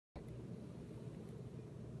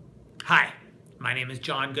Hi, my name is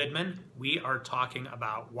John Goodman. We are talking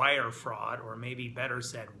about wire fraud, or maybe better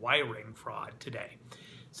said, wiring fraud today.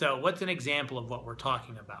 So what's an example of what we're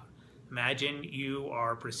talking about? Imagine you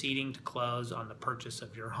are proceeding to close on the purchase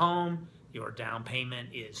of your home. Your down payment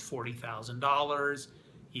is $40,000.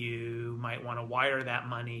 You might want to wire that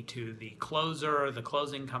money to the closer or the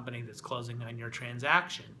closing company that's closing on your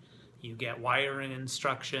transaction. You get wiring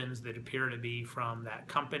instructions that appear to be from that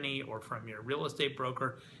company or from your real estate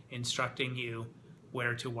broker instructing you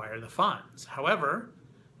where to wire the funds. However,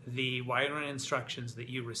 the wiring instructions that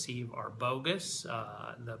you receive are bogus.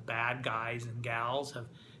 The bad guys and gals have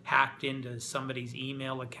hacked into somebody's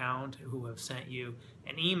email account who have sent you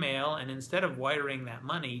an email, and instead of wiring that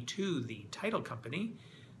money to the title company,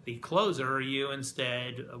 the closer, you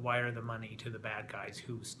instead wire the money to the bad guys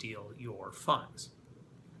who steal your funds.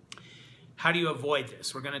 How do you avoid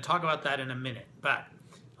this? We're going to talk about that in a minute, but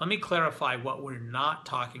let me clarify what we're not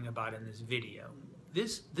talking about in this video.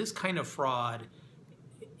 This kind of fraud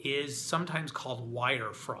is sometimes called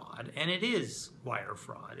wire fraud, and it is wire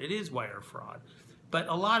fraud. It is wire fraud, but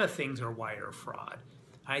a lot of things are wire fraud.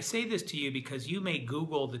 I say this to you because you may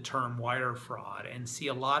Google the term wire fraud and see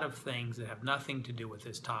a lot of things that have nothing to do with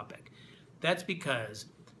this topic. That's because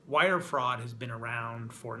wire fraud has been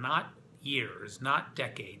around for not years, not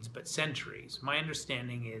decades, but centuries. My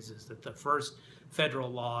understanding is that the first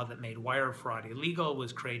federal law that made wire fraud illegal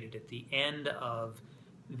was created at the end of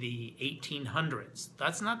the 1800s.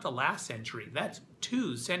 That's not the last century, that's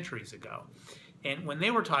 2 centuries ago. And when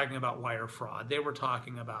they were talking about wire fraud, they were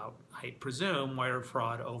talking about, I presume, wire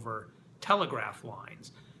fraud over telegraph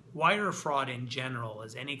lines. Wire fraud in general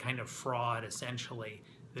is any kind of fraud, essentially,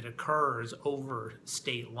 that occurs over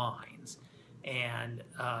state lines. And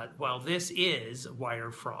while this is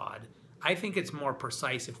wire fraud, I think it's more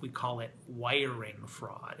precise if we call it wiring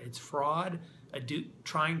fraud. It's fraud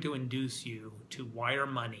trying to induce you to wire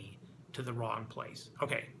money to the wrong place.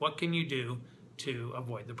 Okay, what can you do to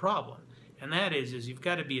avoid the problem? And that is you've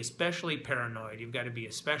got to be especially paranoid, you've got to be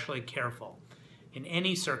especially careful in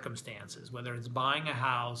any circumstances, whether it's buying a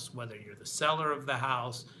house, whether you're the seller of the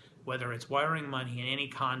house, whether it's wiring money in any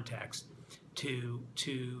context,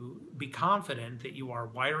 to be confident that you are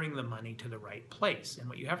wiring the money to the right place. And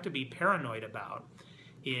what you have to be paranoid about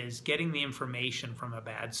is getting the information from a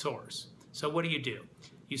bad source. So what do?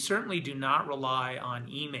 You certainly do not rely on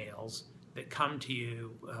emails that come to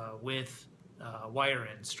you with wire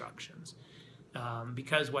instructions.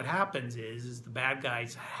 Because what happens is the bad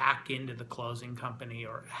guys hack into the closing company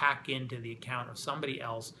or hack into the account of somebody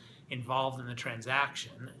else involved in the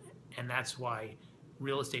transaction, and that's why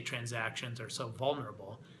real estate transactions are so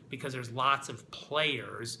vulnerable, because there's lots of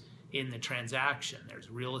players in the transaction. There's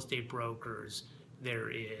real estate brokers, there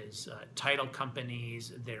is title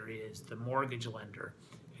companies, there is the mortgage lender,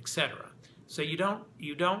 etc. So you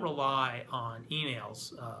don't rely on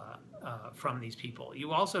emails from these people.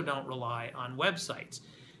 You also don't rely on websites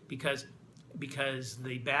because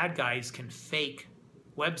the bad guys can fake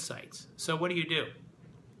websites. So what do?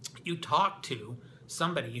 You talk to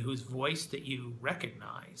somebody whose voice that you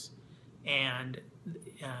recognize, and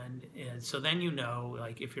so then you know,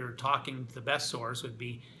 like, if you're talking, the best source would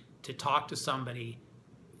be to talk to somebody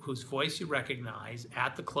whose voice you recognize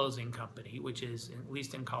at the closing company, which is, at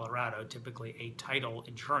least in Colorado, typically a title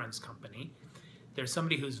insurance company. There's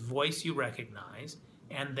somebody whose voice you recognize,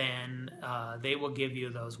 and then they will give you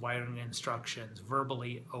those wiring instructions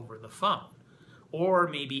verbally over the phone, or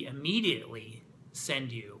maybe immediately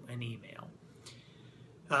send you an email.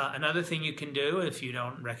 Another thing you can do, if you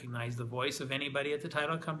don't recognize the voice of anybody at the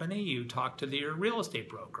title company, you talk to your real estate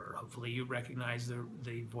broker. Hopefully you recognize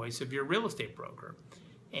the voice of your real estate broker.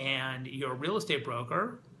 And your real estate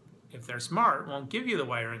broker, if they're smart, won't give you the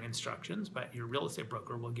wiring instructions, but your real estate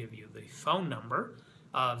broker will give you the phone number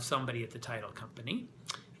of somebody at the title company.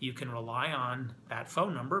 You can rely on that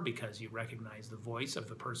phone number because you recognize the voice of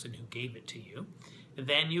the person who gave it to you.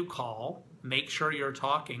 Then you call, make sure you're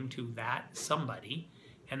talking to that somebody,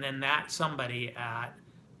 and then that somebody at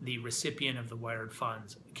the recipient of the wired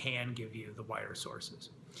funds can give you the wire sources.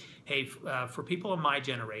 Hey, for people of my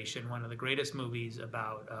generation, one of the greatest movies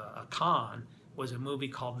about a con was a movie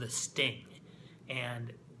called The Sting.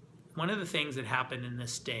 And one of the things that happened in The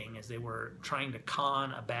Sting, as they were trying to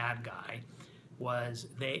con a bad guy, was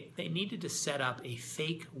they needed to set up a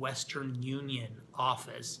fake Western Union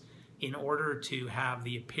office in order to have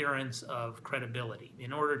the appearance of credibility,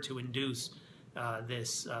 in order to induce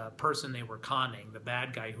this person they were conning, the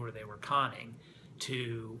bad guy who they were conning,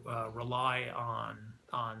 to rely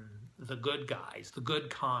on the good guys, the good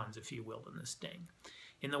cons, if you will, in The Sting.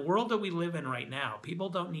 In the world that we live in right now, people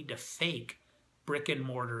don't need to fake brick and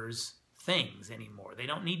mortars things anymore. They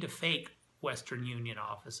don't need to fake Western Union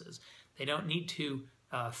offices. They don't need to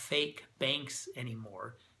fake banks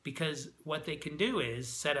anymore, because what they can do is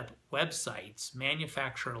set up websites,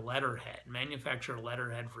 manufacture a letterhead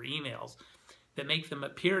for emails that make them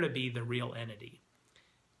appear to be the real entity.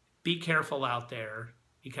 Be careful out there,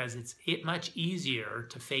 because it's much easier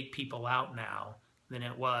to fake people out now than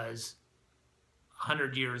it was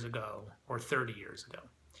 100 years ago or 30 years ago.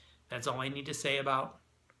 That's all I need to say about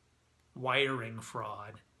wiring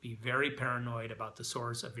fraud. Be very paranoid about the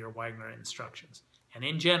source of your wiring instructions. And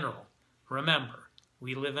in general, remember,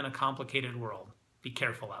 we live in a complicated world. Be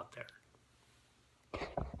careful out there.